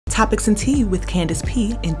Topics and Tea with Candice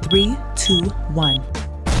P in 3, 2, 1.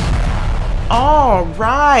 All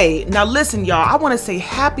right, now listen y'all, I want to say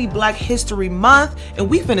happy Black History Month, and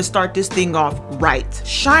we finna start this thing off right,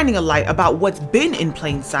 shining a light about what's been in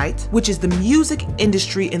plain sight, which is the music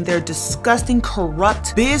industry and their disgusting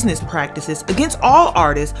corrupt business practices against all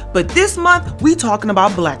artists. But this month we talking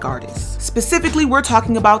about Black artists. Specifically, we're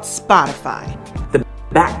talking about Spotify. The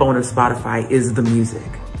backbone of Spotify is the music.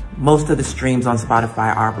 Most of the streams on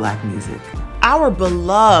Spotify are Black music. Our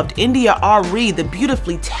beloved Arie, the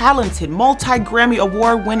beautifully talented, multi-Grammy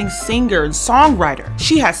award-winning singer and songwriter.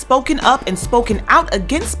 She has spoken up and spoken out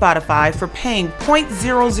against Spotify for paying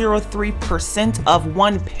 0.003% of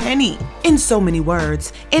 1 penny. In so many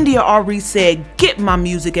words, Arie said, "Get my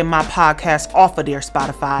music and my podcast off of there,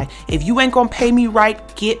 Spotify. If you ain't gonna pay me right,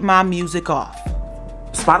 get my music off."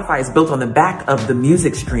 Spotify is built on the back of the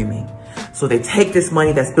music streaming. So they take this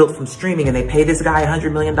money that's built from streaming and they pay this guy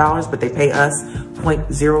 $100 million, but they pay us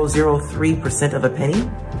 0.003% of a penny?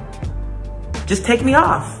 Just take me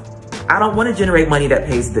off. I don't want to generate money that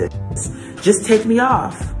pays this. Just take me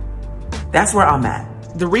off. That's where I'm at.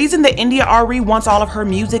 The reason that Arie wants all of her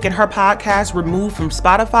music and her podcast removed from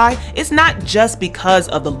Spotify is not just because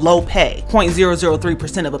of the low pay,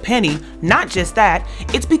 0.003% of a penny. Not just that,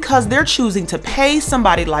 it's because they're choosing to pay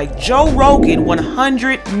somebody like Joe Rogan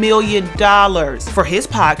 $100 million for his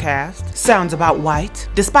podcast, Sounds About White.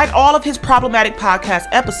 Despite all of his problematic podcast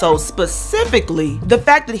episodes, specifically the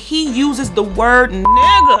fact that he uses the word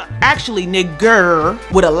nigga, actually nigger,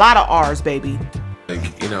 with a lot of R's, baby.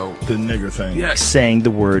 Like, you know, the nigger thing. Yeah. Saying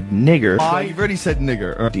the word nigger. You've already said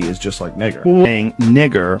nigger. D is just like nigger. Saying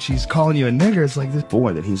nigger. She's calling you a nigger. It's like this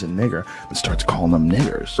boy that he's a nigger, but starts calling them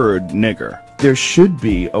niggers. Word nigger. There should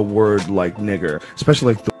be a word like nigger,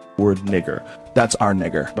 especially like the word nigger. That's our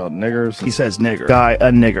nigger. About niggers. He says nigger. Guy, a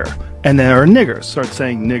nigger. And then our niggers start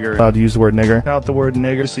saying nigger. Allowed to use the word nigger. Out the word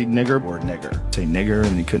nigger. See nigger. Word nigger. Say nigger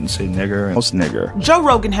and he couldn't say nigger. Most nigger. Joe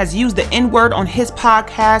Rogan has used the N-word on his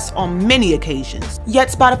podcast on many occasions. Yet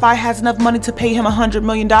Spotify has enough money to pay him $100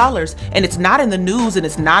 million. And it's not in the news and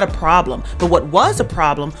it's not a problem. But what was a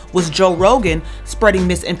problem was Joe Rogan spreading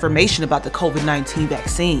misinformation about the COVID-19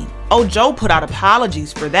 vaccine. Oh, Joe put out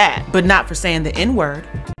apologies for that, but not for saying the N-word.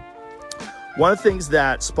 One of the things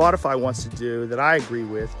that Spotify wants to do that I agree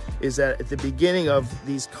with is that at the beginning of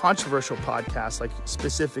these controversial podcasts, like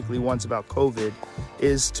specifically ones about COVID,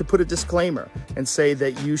 is to put a disclaimer and say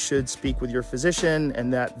that you should speak with your physician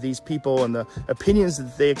and that these people and the opinions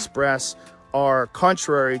that they express are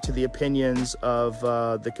contrary to the opinions of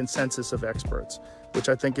the consensus of experts, which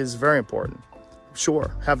I think is very important.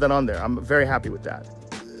 Sure, have that on there. I'm very happy with that.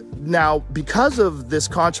 Now, because of this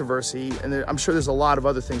controversy, and I'm sure there's a lot of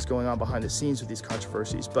other things going on behind the scenes with these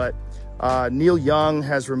controversies, but Neil Young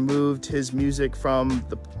has removed his music from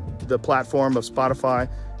the platform of Spotify,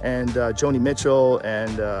 and Joni Mitchell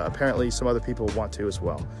and apparently some other people want to as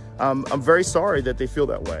well. I'm very sorry that they feel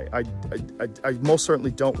that way. I most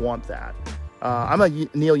certainly don't want that. I'm a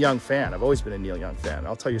Neil Young fan. I've always been a Neil Young fan.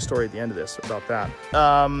 I'll tell you a story at the end of this about that.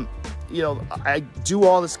 You know, I do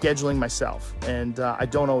all the scheduling myself, and I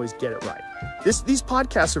don't always get it right. These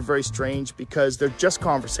podcasts are very strange because they're just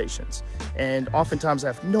conversations, and oftentimes I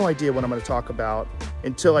have no idea what I'm going to talk about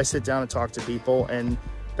until I sit down and talk to people, and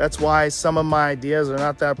that's why some of my ideas are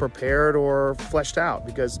not that prepared or fleshed out,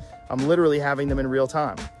 because I'm literally having them in real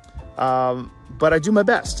time. But I do my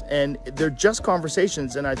best, and they're just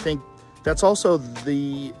conversations, and I think that's also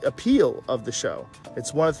the appeal of the show.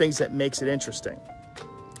 It's one of the things that makes it interesting.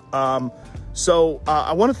 So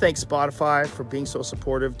I want to thank Spotify for being so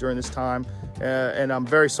supportive during this time. And I'm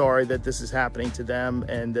very sorry that this is happening to them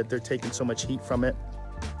and that they're taking so much heat from it.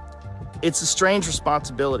 It's a strange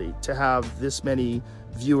responsibility to have this many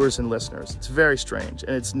viewers and listeners. It's very strange,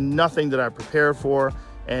 and it's nothing that I prepared for,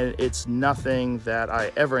 and it's nothing that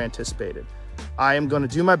I ever anticipated. I am going to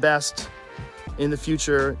do my best in the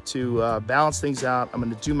future to balance things out. I'm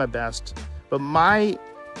going to do my best, but my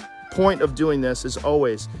point of doing this is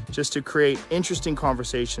always just to create interesting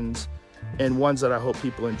conversations and ones that I hope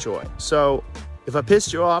people enjoy. So if I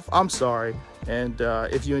pissed you off, I'm sorry. And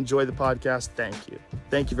if you enjoy the podcast, thank you.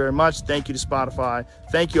 Thank you very much. Thank you to Spotify.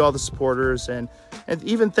 Thank you all the supporters, and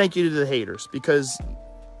even thank you to the haters, because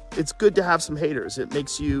it's good to have some haters. It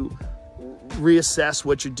makes you reassess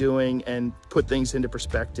what you're doing and put things into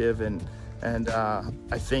perspective, and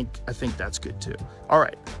I think that's good too. All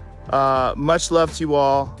right. Much love to you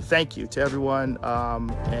all. Thank you to everyone.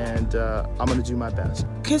 And I'm going to do my best.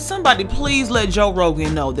 Can somebody please let Joe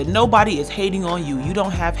Rogan know that nobody is hating on you? You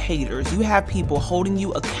don't have haters. You have people holding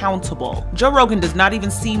you accountable. Joe Rogan does not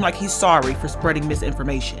even seem like he's sorry for spreading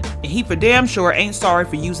misinformation. And he for damn sure ain't sorry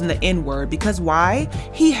for using the N-word, because why?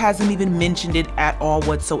 He hasn't even mentioned it at all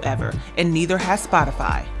whatsoever. And neither has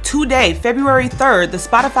Spotify. Today, February 3rd, the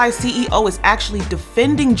Spotify CEO is actually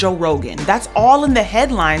defending Joe Rogan. That's all in the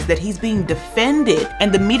headlines, that he's being defended.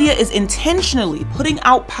 And the media is intentionally putting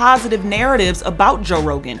out positive narratives about Joe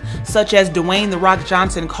Rogan, such as Dwayne "The Rock"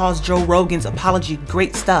 Johnson calls Joe Rogan's apology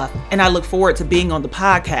great stuff. And I look forward to being on the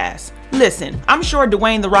podcast. Listen, I'm sure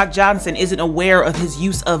Dwayne "The Rock" Johnson isn't aware of his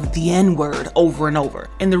use of the N-word over and over.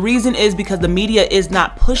 And the reason is because the media is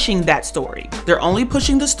not pushing that story. They're only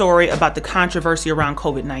pushing the story about the controversy around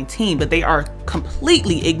COVID-19, but they are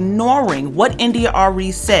completely ignoring what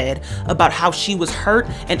Arie said about how she was hurt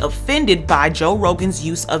and offended by Joe Rogan's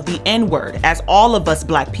use of the N-word, as all of us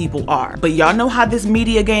black people are. But y'all know how this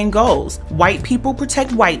media game goes. White people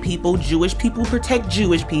protect white people, Jewish people protect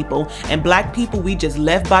Jewish people, and black people, we just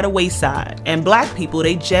left by the wayside. And black people,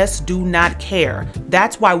 they just do not care.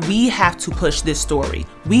 That's why we have to push this story.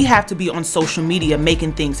 We have to be on social media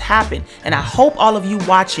making things happen. And I hope all of you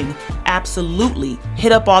watching absolutely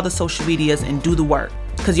hit up all the social medias and do the work.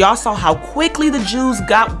 Because y'all saw how quickly the Jews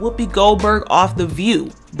got Whoopi Goldberg off The View.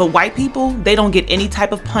 But white people, they don't get any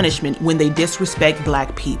type of punishment when they disrespect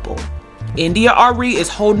black people. Arie is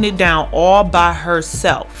holding it down all by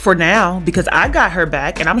herself for now, because I got her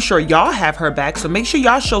back and I'm sure y'all have her back, so make sure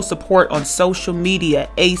y'all show support on social media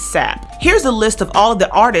ASAP. Here's a list of all of the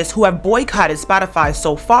artists who have boycotted Spotify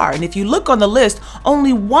so far, and if you look on the list,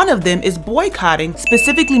 only one of them is boycotting,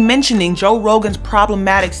 specifically mentioning Joe Rogan's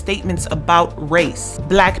problematic statements about race,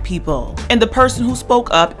 black people. And the person who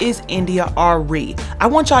spoke up is Arie. I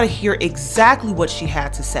want y'all to hear exactly what she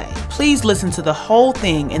had to say. Please listen to the whole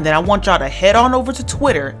thing, and then I want y'all to head on over to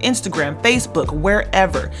Twitter, Instagram, Facebook,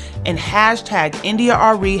 wherever, and hashtag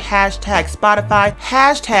Arie, hashtag Spotify,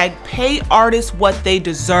 hashtag pay artists what they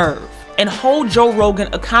deserve, and hold Joe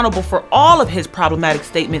Rogan accountable for all of his problematic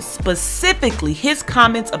statements, specifically his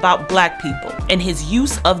comments about black people and his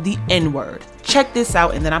use of the N-word. Check this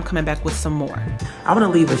out, and then I'm coming back with some more. I want to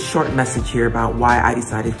leave a short message here about why I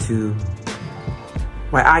decided to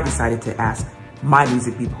ask my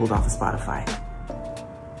music be pulled off of Spotify.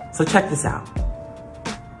 So check this out.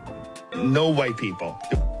 No white people.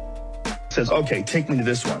 Says, okay, take me to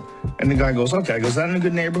this one. And the guy goes, okay. I go, is that in a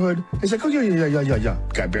good neighborhood? He's like, oh, yeah.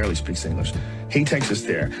 Guy barely speaks English. He takes us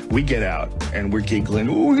there. We get out and we're giggling.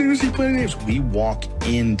 Oh, we're going to see Planet of the Apes. We walk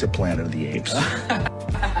into Planet of the Apes.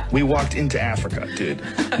 We walked into Africa, dude.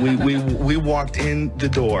 We walked in the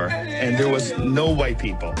door and there was no white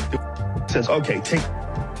people. Says, okay, take...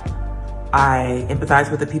 I empathize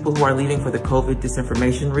with the people who are leaving for the COVID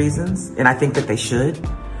disinformation reasons, and I think that they should.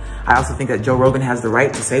 I also think that Joe Rogan has the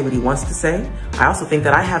right to say what he wants to say. I also think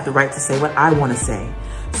that I have the right to say what I want to say.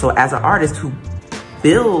 So as an artist who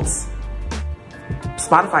builds,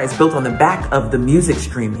 Spotify is built on the back of the music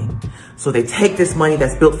streaming. So they take this money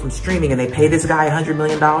that's built from streaming and they pay this guy $100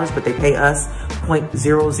 million, but they pay us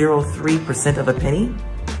 0.003% of a penny.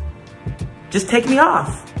 Just take me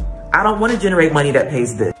off. I don't want to generate money that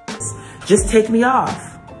pays this. Just take me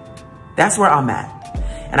off. That's where I'm at.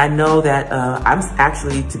 And I know that I'm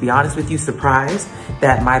actually, to be honest with you, surprised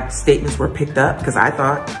that my statements were picked up, because I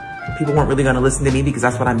thought people weren't really going to listen to me, because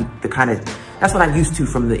that's what I'm used to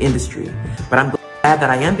from the industry. But I'm glad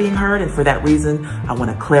that I am being heard, and for that reason, I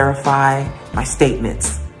want to clarify my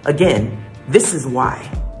statements. Again, this is why.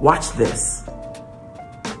 Watch this.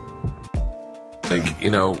 Like, you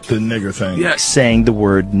know, The nigger thing. yeah, Saying the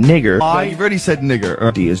word nigger. Well, you've already said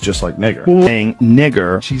nigger. D is just like nigger. Saying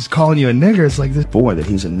nigger. She's calling you a nigger. It's like this boy that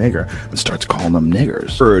he's a nigger and starts calling them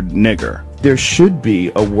niggers. Word nigger. There should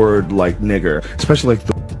be a word like nigger, especially like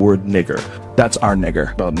the word nigger. That's our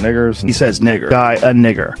nigger. About niggers. He says nigger. Guy, a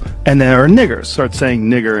nigger. And then our niggers start saying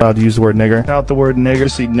nigger. Allowed to use the word nigger. Out the word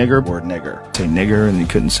nigger. See nigger. Word nigger. Say nigger and you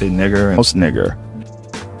couldn't say nigger. And most nigger.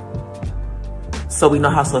 So we know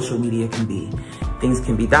how social media can be. Things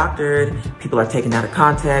can be doctored, people are taken out of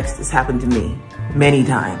context. It's happened to me many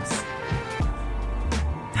times.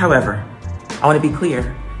 However, I want to be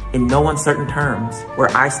clear, in no uncertain terms,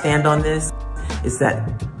 where I stand on this is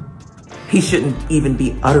that he shouldn't even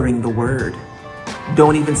be uttering the word.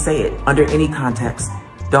 Don't even say it under any context.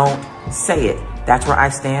 Don't say it. That's where I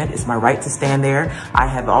stand. It's my right to stand there. I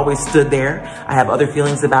have always stood there. I have other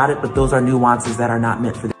feelings about it, but those are nuances that are not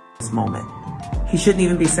meant for this moment. He shouldn't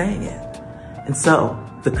even be saying it. And so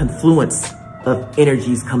the confluence of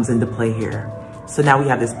energies comes into play here. So now we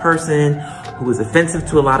have this person who is offensive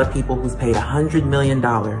to a lot of people who's paid $100 million.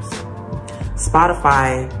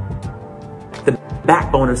 Spotify, the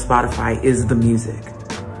backbone of Spotify is the music.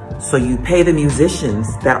 So you pay the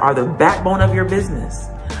musicians that are the backbone of your business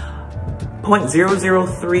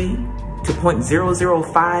 0.003 to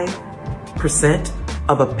 0.005%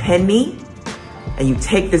 of a penny, and you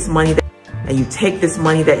take this money that you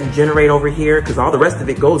generate over here, because all the rest of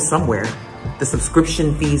it goes somewhere. The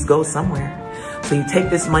subscription fees go somewhere. So you take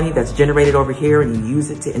this money that's generated over here and you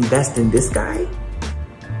use it to invest in this guy.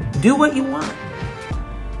 Do what you want,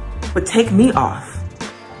 but take me off.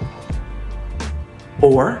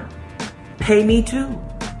 Or pay me too.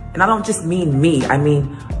 And I don't just mean me, I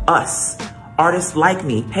mean us. Artists like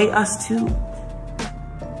me, pay us too.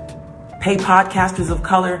 Pay podcasters of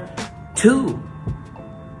color too.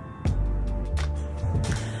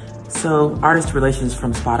 So Artist Relations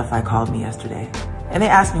from Spotify called me yesterday and they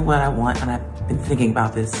asked me what I want, and I've been thinking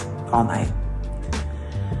about this all night.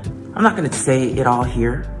 I'm not gonna say it all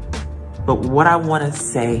here, but what I wanna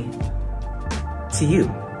say to you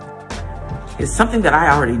is something that I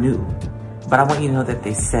already knew, but I want you to know that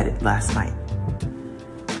they said it last night.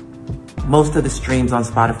 Most of the streams on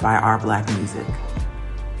Spotify are Black music,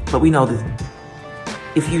 but we know that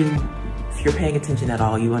if you're paying attention at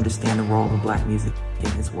all, you understand the role of Black music in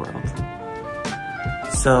this world.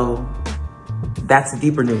 So that's a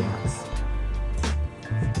deeper nuance.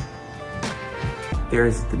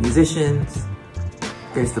 There's the musicians,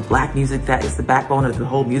 there's the Black music that is the backbone of the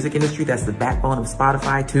whole music industry, that's the backbone of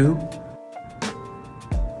Spotify too,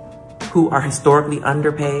 who are historically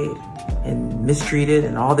underpaid and mistreated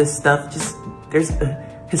and all this stuff. Just, there's a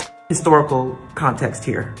historical context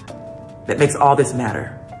here that makes all this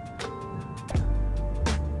matter.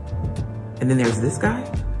 And then there's this guy,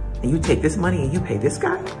 and you take this money and you pay this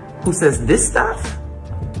guy who says this stuff?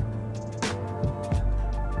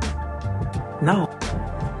 No.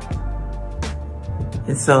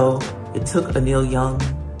 And so it took Anil Young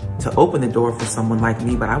to open the door for someone like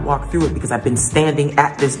me, but I walked through it because I've been standing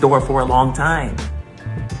at this door for a long time.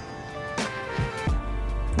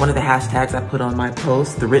 One of the hashtags I put on my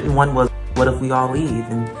post, the written one, was, what if we all leave?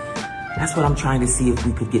 And that's what I'm trying to see if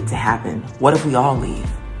we could get to happen. What if we all leave?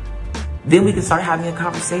 Then we can start having a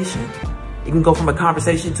conversation. It can go from a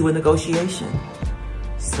conversation to a negotiation.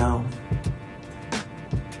 So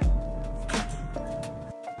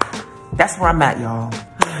that's where I'm at, y'all.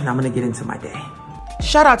 And I'm gonna get into my day.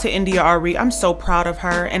 Shout out to India Arie. I'm so proud of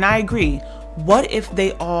her, and I agree. What if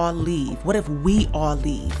they all leave? What if we all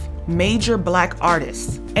leave? Major Black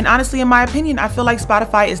artists. And honestly, in my opinion, I feel like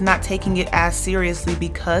Spotify is not taking it as seriously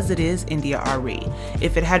because it is India Arie.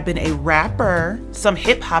 If it had been a rapper, some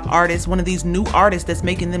hip hop artist, one of these new artists that's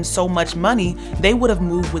making them so much money, they would have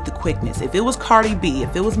moved with the quickness. If it was Cardi B,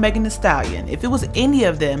 if it was Megan Thee Stallion, if it was any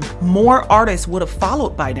of them, more artists would have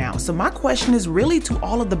followed by now. So my question is really to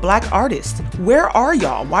all of the Black artists. Where are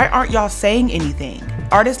y'all? Why aren't y'all saying anything?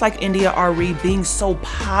 Artists like India Arie being so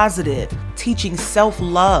positive, teaching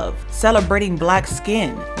self-love, celebrating Black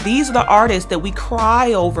skin. These are the artists that we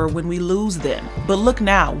cry over when we lose them. But look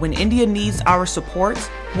now, when India needs our support,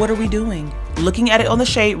 what are we doing? Looking at it on the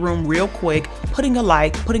Shade Room real quick, putting a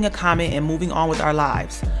like, putting a comment, and moving on with our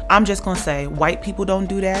lives. I'm just gonna say, white people don't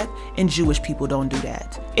do that, and Jewish people don't do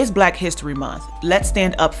that. It's Black History Month. Let's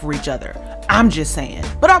stand up for each other. I'm just saying.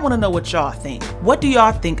 But I wanna know what y'all think. What do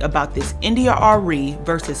y'all think about this India Arie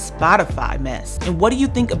versus Spotify mess? And what do you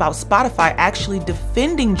think about Spotify actually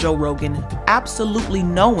defending Joe Rogan, absolutely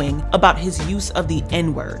knowing about his use of the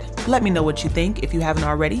N-word? Let me know what you think. If you haven't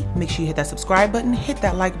already, make sure you hit that subscribe button, hit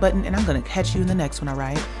that like button, and I'm gonna catch you in the next one, all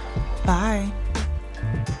right? Bye.